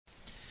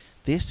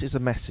This is a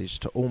message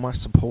to all my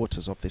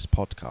supporters of this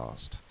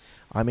podcast.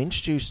 I'm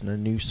introducing a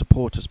new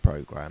supporters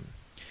program.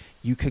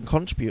 You can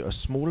contribute a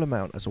small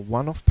amount as a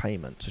one-off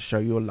payment to show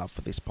your love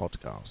for this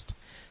podcast.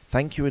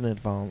 Thank you in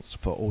advance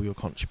for all your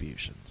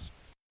contributions.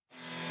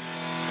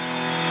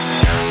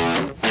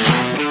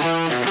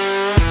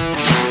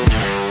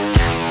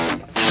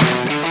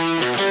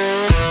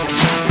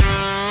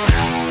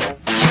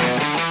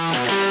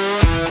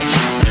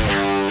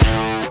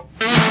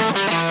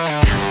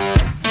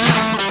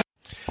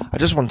 I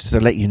just wanted to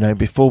let you know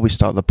before we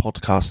start the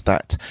podcast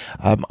that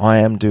I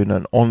am doing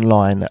an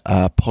online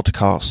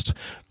podcast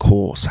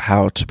course,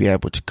 how to be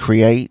able to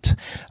create,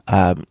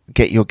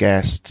 get your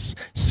guests,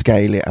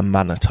 scale it and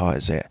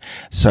monetize it.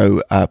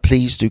 So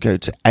please do go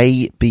to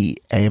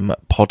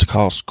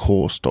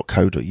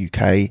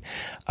abmpodcastcourse.co.uk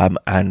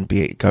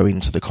and go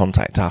into the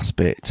contact us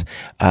bit.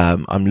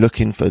 I'm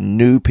looking for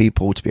new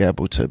people to be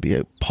able to be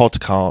a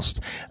podcast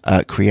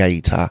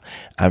creator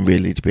and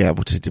really to be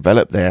able to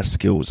develop their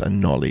skills and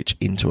knowledge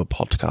into a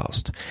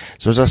podcast.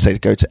 So as I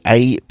said, go to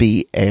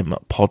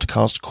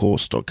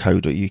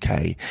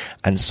abmpodcastcourse.co.uk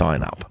and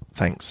sign up.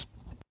 Thanks.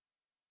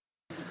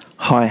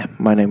 Hi,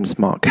 my name is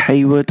Mark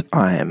Hayward.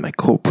 I am a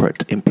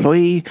corporate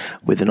employee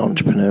with an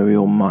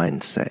entrepreneurial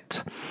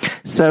mindset.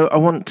 So I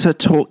want to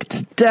talk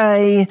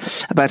today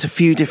about a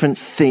few different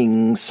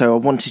things. So I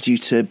wanted you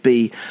to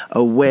be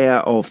aware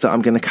of that.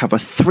 I'm going to cover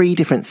 3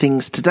 different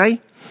things today,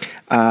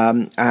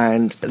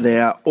 and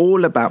they're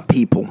all about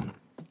people.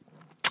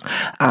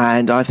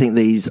 And I think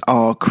these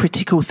are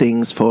critical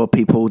things for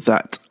people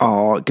that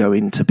are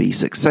going to be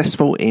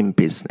successful in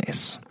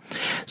business.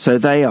 So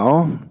they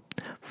are,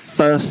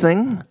 first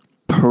thing,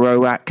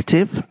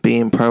 proactive,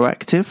 being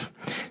proactive.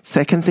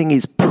 Second thing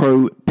is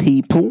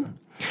pro-people.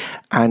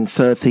 And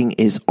third thing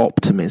is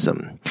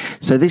optimism.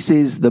 So this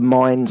is the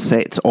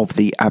mindset of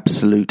the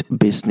Absolute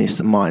Business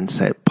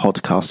Mindset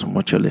podcast and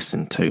what you're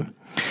listening to.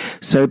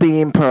 So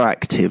being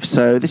proactive.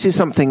 So this is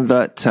something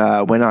that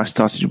when I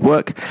started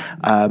work,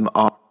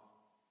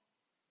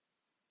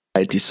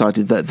 I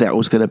decided that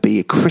was going to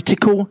be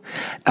critical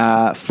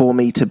for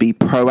me to be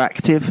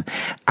proactive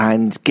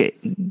and get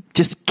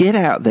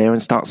out there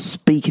and start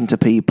speaking to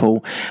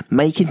people,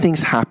 making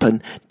things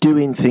happen,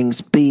 doing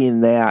things,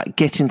 being there,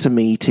 getting to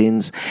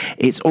meetings.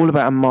 It's all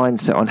about a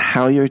mindset on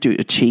how you're to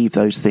achieve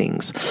those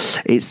things.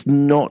 It's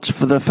not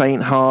for the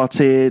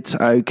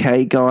faint-hearted,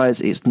 okay,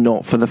 guys? It's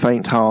not for the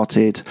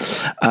faint-hearted.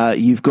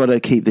 You've got to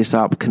keep this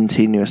up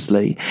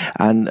continuously.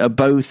 And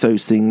both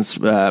those things,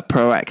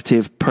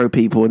 proactive,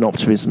 pro-people and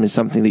optimism, is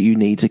something that you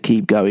need to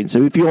keep going.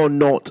 So if you're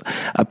not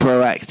a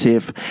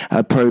proactive,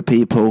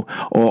 pro-people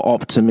or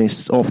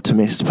optimist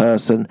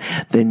person,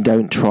 then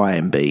don't try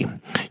and be.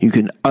 You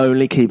can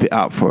only keep it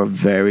up for a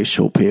very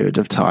short period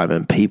of time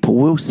and people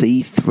will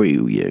see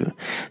through you.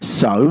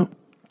 So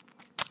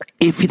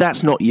if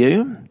that's not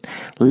you,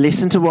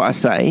 listen to what I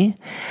say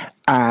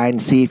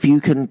and see if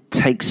you can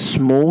take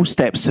small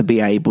steps to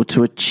be able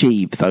to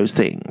achieve those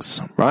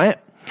things, right?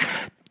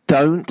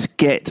 Don't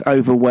get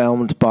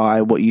overwhelmed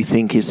by what you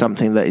think is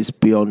something that is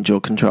beyond your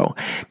control.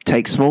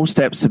 Take small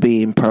steps to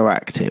being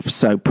proactive.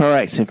 So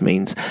proactive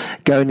means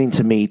going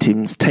into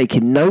meetings,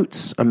 taking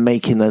notes and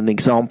making an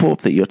example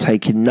that you're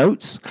taking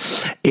notes.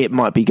 It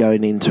might be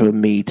going into a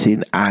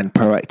meeting and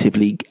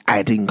proactively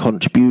adding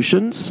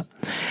contributions.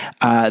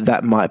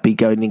 That might be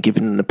going and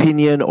giving an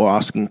opinion or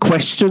asking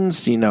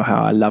questions. You know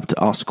how I love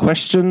to ask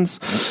questions.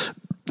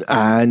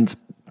 And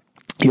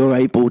you're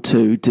able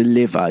to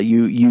deliver.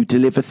 You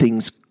deliver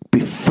things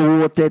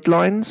before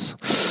deadlines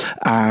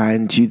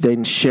and you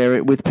then share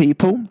it with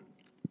people.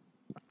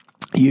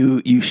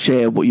 You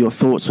share what your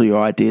thoughts or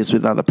your ideas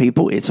with other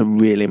people. It's a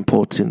really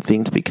important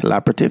thing to be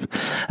collaborative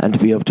and to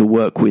be able to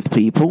work with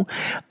people.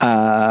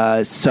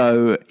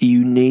 So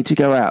you need to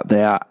go out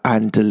there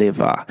and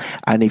deliver.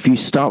 And if you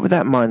start with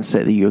that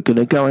mindset that you're going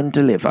to go and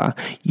deliver,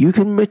 you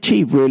can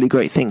achieve really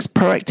great things.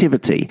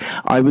 Proactivity,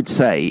 I would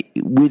say,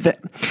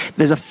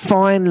 there's a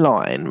fine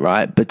line,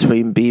 right,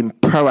 between being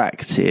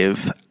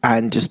proactive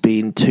and just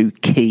being too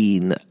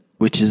keen,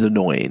 which is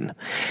annoying.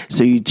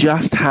 So you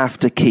just have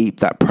to keep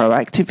that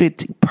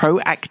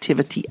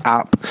proactivity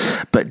up,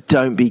 but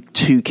don't be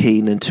too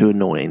keen and too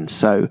annoying.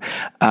 So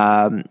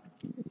I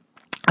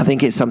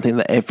think it's something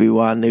that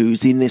everyone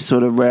who's in this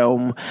sort of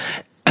realm,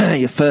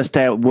 your first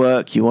day at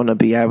work, you want to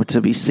be able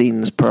to be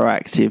seen as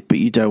proactive, but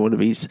you don't want to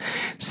be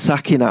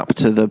sucking up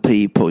to the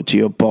people, to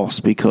your boss,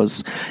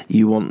 because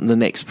you want the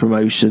next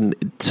promotion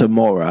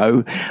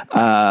tomorrow,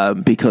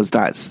 because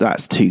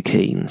that's too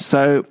keen.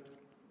 So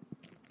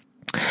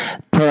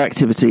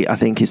proactivity, I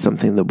think, is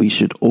something that we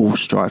should all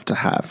strive to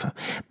have.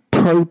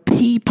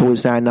 Pro-people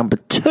is our number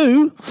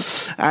 2.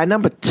 Our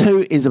number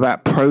 2 is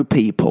about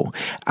pro-people.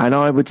 And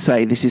I would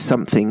say this is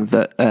something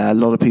that a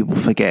lot of people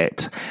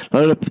forget. A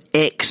lot of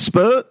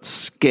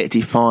experts get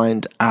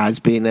defined as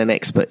being an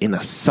expert in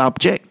a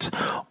subject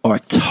or a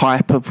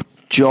type of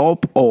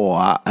job,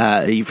 or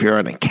if you're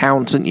an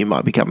accountant, you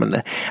might become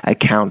an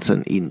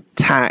accountant in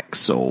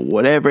tax or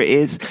whatever it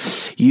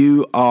is.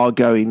 You are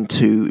going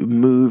to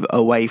move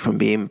away from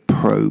being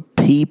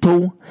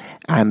pro-people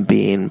and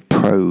being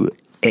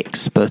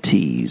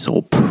pro-expertise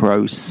or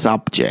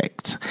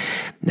pro-subject.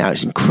 Now,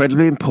 it's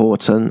incredibly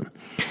important.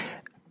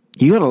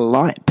 You got to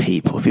like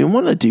people. If you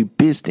want to do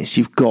business,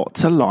 you've got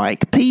to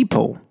like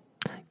people.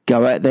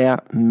 Go out there,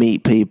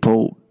 meet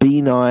people,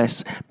 be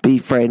nice, be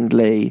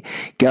friendly,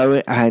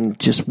 go and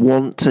just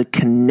want to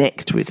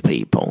connect with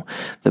people.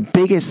 The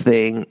biggest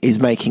thing is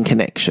making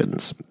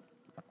connections.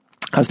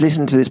 I was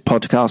listening to this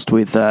podcast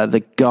with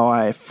the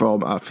guy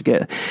from, I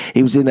forget,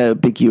 he was in a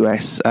big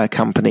US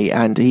company,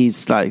 and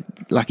he's like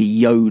a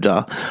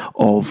Yoda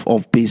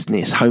of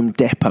business. Home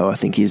Depot, I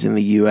think he's in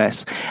the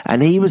US.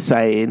 And he was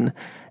saying,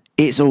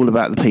 it's all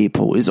about the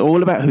people. It's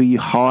all about who you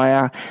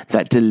hire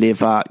that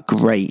deliver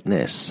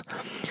greatness.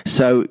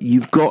 So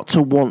you've got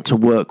to want to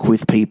work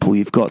with people.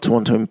 You've got to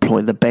want to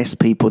employ the best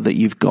people that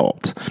you've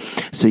got.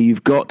 So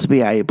you've got to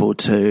be able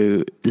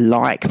to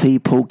like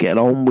people, get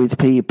on with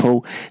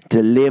people,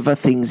 deliver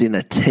things in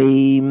a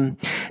team,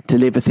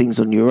 deliver things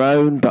on your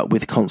own, but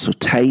with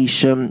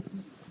consultation.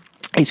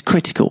 It's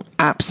critical,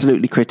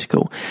 absolutely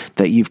critical,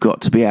 that you've got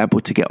to be able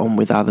to get on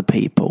with other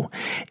people.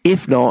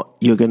 If not,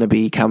 you're going to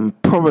become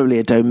probably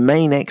a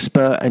domain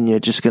expert, and you're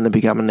just going to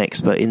become an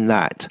expert in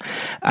that.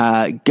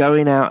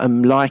 Going out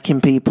and liking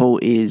people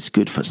is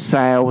good for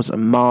sales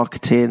and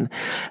marketing.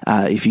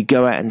 If you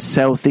go out and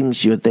sell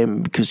things, you're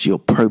then, because you're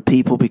pro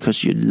people,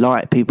 because you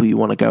like people, you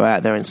want to go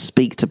out there and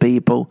speak to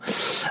people.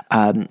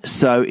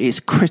 So it's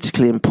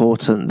critically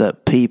important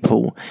that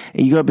people,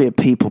 you got to be a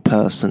people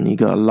person. You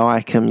got to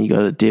like them. You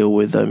got to deal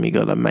with them. You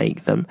got to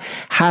make them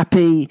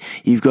happy.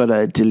 You've got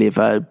to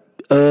deliver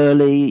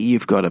early.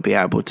 You've got to be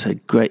able to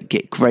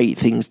get great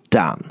things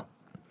done.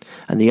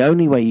 And the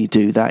only way you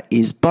do that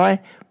is by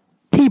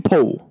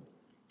people.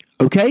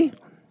 Okay?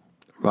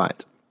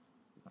 Right.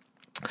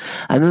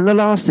 And then the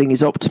last thing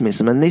is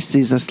optimism. And this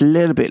is a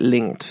little bit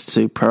linked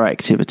to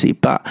proactivity,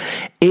 but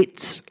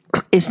it's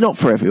not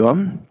for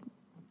everyone.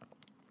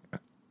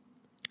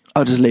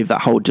 I'll just leave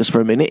that hold just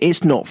for a minute.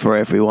 It's not for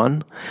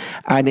everyone.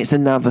 And it's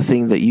another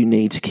thing that you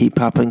need to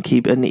keep up and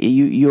keep. And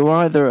you're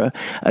either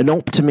an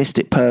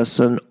optimistic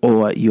person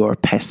or you're a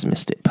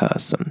pessimistic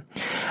person.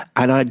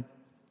 And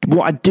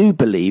what I do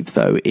believe,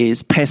 though,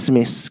 is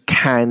pessimists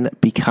can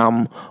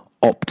become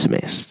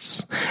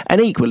optimists. And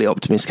equally,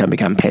 optimists can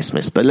become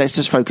pessimists. But let's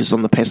just focus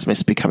on the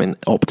pessimists becoming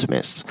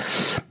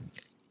optimists.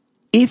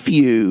 If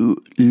you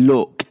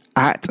look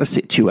at a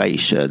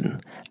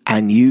situation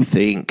and you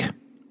think,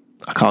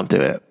 I can't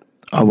do it,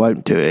 I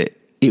won't do it,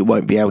 it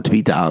won't be able to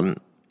be done,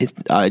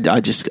 I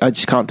just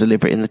can't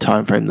deliver it in the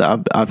time frame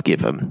that I've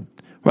given,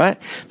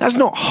 right? That's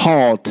not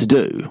hard to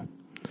do,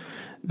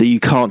 that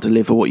you can't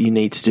deliver what you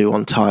need to do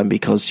on time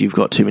because you've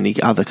got too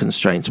many other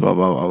constraints, blah,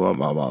 blah, blah, blah,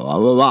 blah, blah,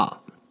 blah, blah.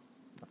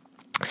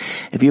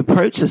 If you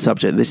approach the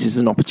subject, this is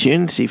an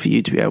opportunity for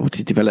you to be able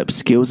to develop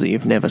skills that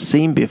you've never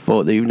seen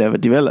before, that you've never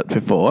developed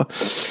before.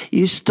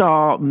 You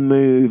start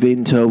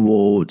moving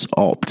towards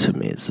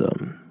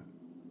optimism,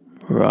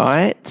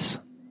 right?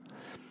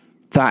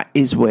 That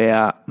is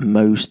where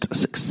most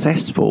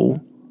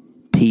successful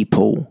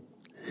people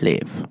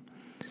live.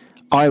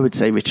 I would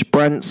say Richard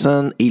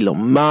Branson,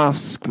 Elon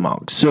Musk,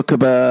 Mark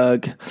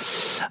Zuckerberg,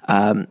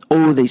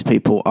 all of these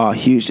people are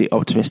hugely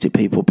optimistic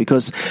people,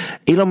 because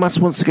Elon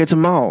Musk wants to go to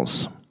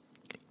Mars.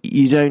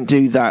 You don't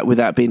do that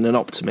without being an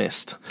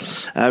optimist.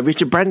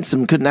 Richard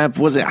Branson couldn't have,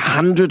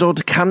 100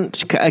 odd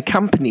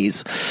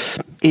companies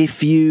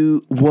if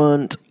you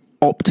weren't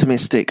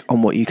optimistic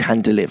on what you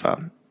can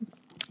deliver.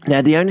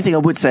 Now, the only thing I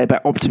would say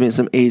about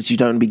optimism is you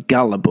don't be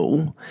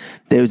gullible.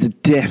 There's a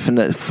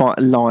definite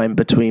line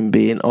between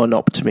being an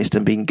optimist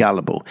and being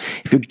gullible.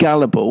 If you're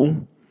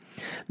gullible,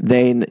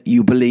 then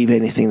you believe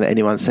anything that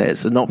anyone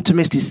says. An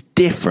optimist is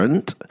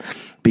different,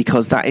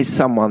 because that is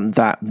someone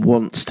that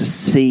wants to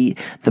see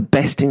the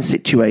best in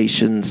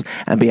situations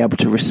and be able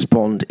to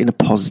respond in a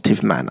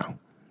positive manner.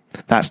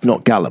 That's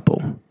not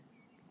gullible.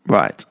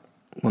 Right.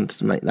 Wanted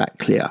to make that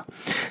clear.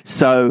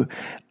 So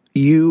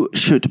you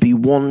should be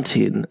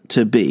wanting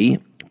to be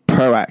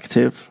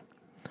proactive,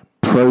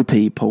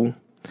 pro-people,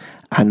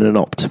 and an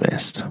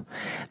optimist.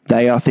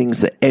 They are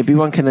things that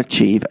everyone can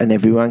achieve and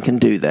everyone can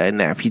do there.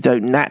 Now, if you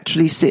don't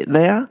naturally sit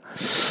there,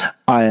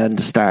 I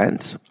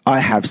understand.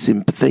 I have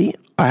sympathy.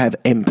 I have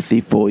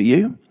empathy for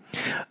you.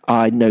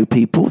 I know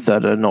people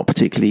that are not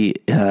particularly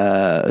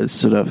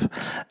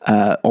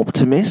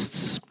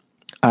optimists.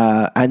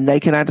 And they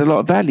can add a lot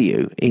of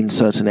value in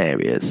certain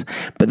areas,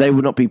 but they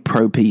will not be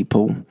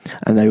pro-people,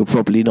 and they will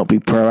probably not be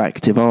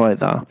proactive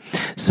either.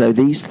 So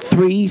these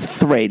three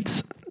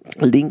threads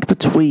link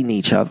between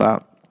each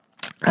other,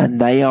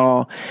 and they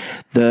are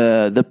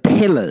the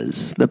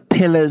pillars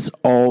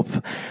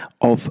of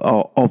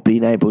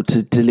being able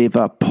to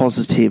deliver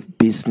positive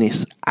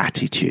business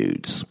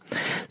attitudes.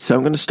 So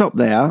I'm going to stop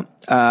there.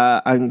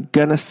 I'm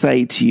going to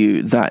say to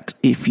you that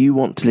if you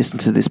want to listen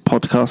to this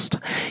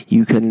podcast,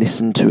 you can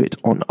listen to it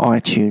on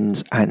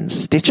iTunes and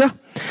Stitcher.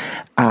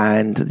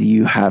 And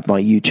you have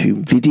my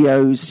YouTube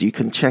videos you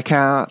can check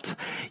out.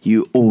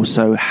 You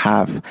also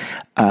have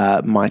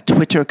my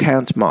Twitter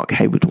account, Mark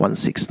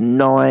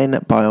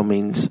Hayward169. By all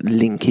means,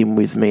 link in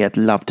with me. I'd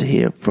love to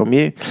hear from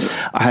you.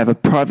 I have a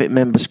private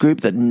members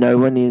group that no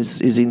one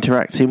is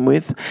interacting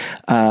with.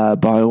 By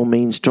all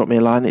means, drop me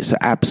a line. It's an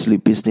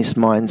Absolute Business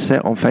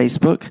Mindset on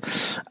Facebook.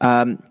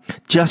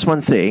 Just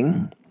one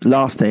thing,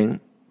 last thing.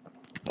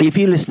 If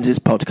you listen to this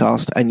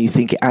podcast and you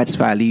think it adds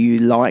value, you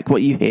like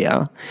what you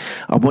hear,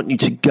 I want you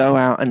to go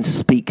out and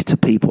speak to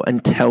people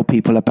and tell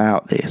people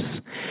about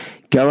this.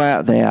 Go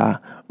out there,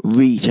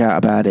 reach out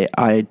about it.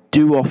 I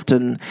do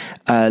often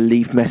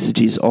leave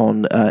messages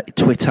on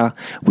Twitter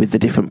with the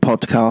different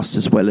podcasts,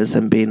 as well as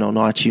them being on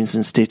iTunes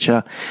and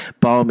Stitcher.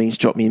 By all means,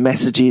 drop me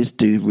messages,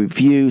 do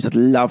reviews. I'd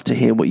love to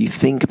hear what you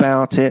think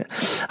about it.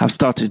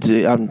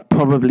 I'm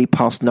probably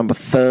past number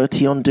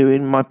 30 on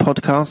doing my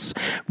podcasts.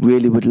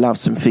 Really would love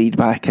some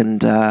feedback,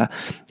 and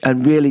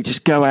really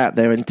just go out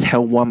there and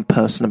tell one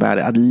person about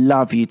it. I'd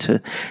love you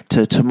to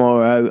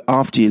tomorrow,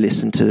 after you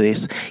listen to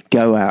this,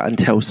 go out and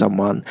tell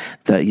someone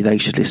that they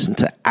should listen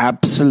to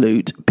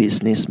Absolute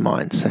Business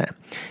Mindset.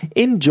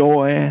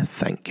 Enjoy.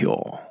 Thank you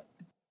all.